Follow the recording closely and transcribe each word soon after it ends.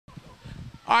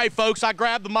All right, folks, I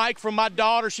grabbed the mic from my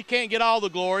daughter. She can't get all the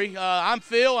glory. I'm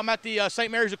Phil. I'm at the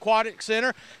St. Mary's Aquatic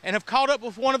Center and have caught up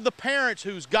with one of the parents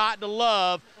who's got to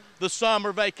love the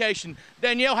summer vacation.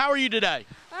 Danielle, how are you today?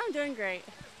 I'm doing great.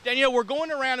 Danielle, we're going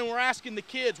around and we're asking the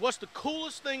kids what's the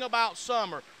coolest thing about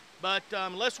summer. But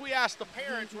unless we ask the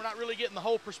parents, we're not really getting the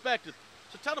whole perspective.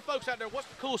 So tell the folks out there, what's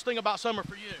the coolest thing about summer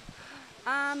for you?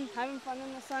 Having fun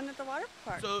in the sun at the water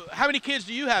park. So how many kids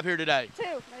do you have here today? Two,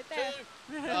 right there. Two.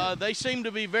 They seem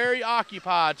to be very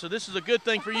occupied, so this is a good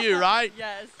thing for you, right?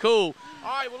 Yes. Cool.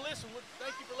 All right, well, listen,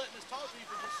 thank you for letting us talk to you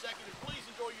for just a second, and please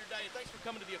enjoy your day, and thanks for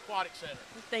coming to the Aquatic Center.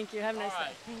 Thank you. Have a nice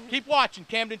day. Keep watching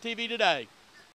Camden TV Today.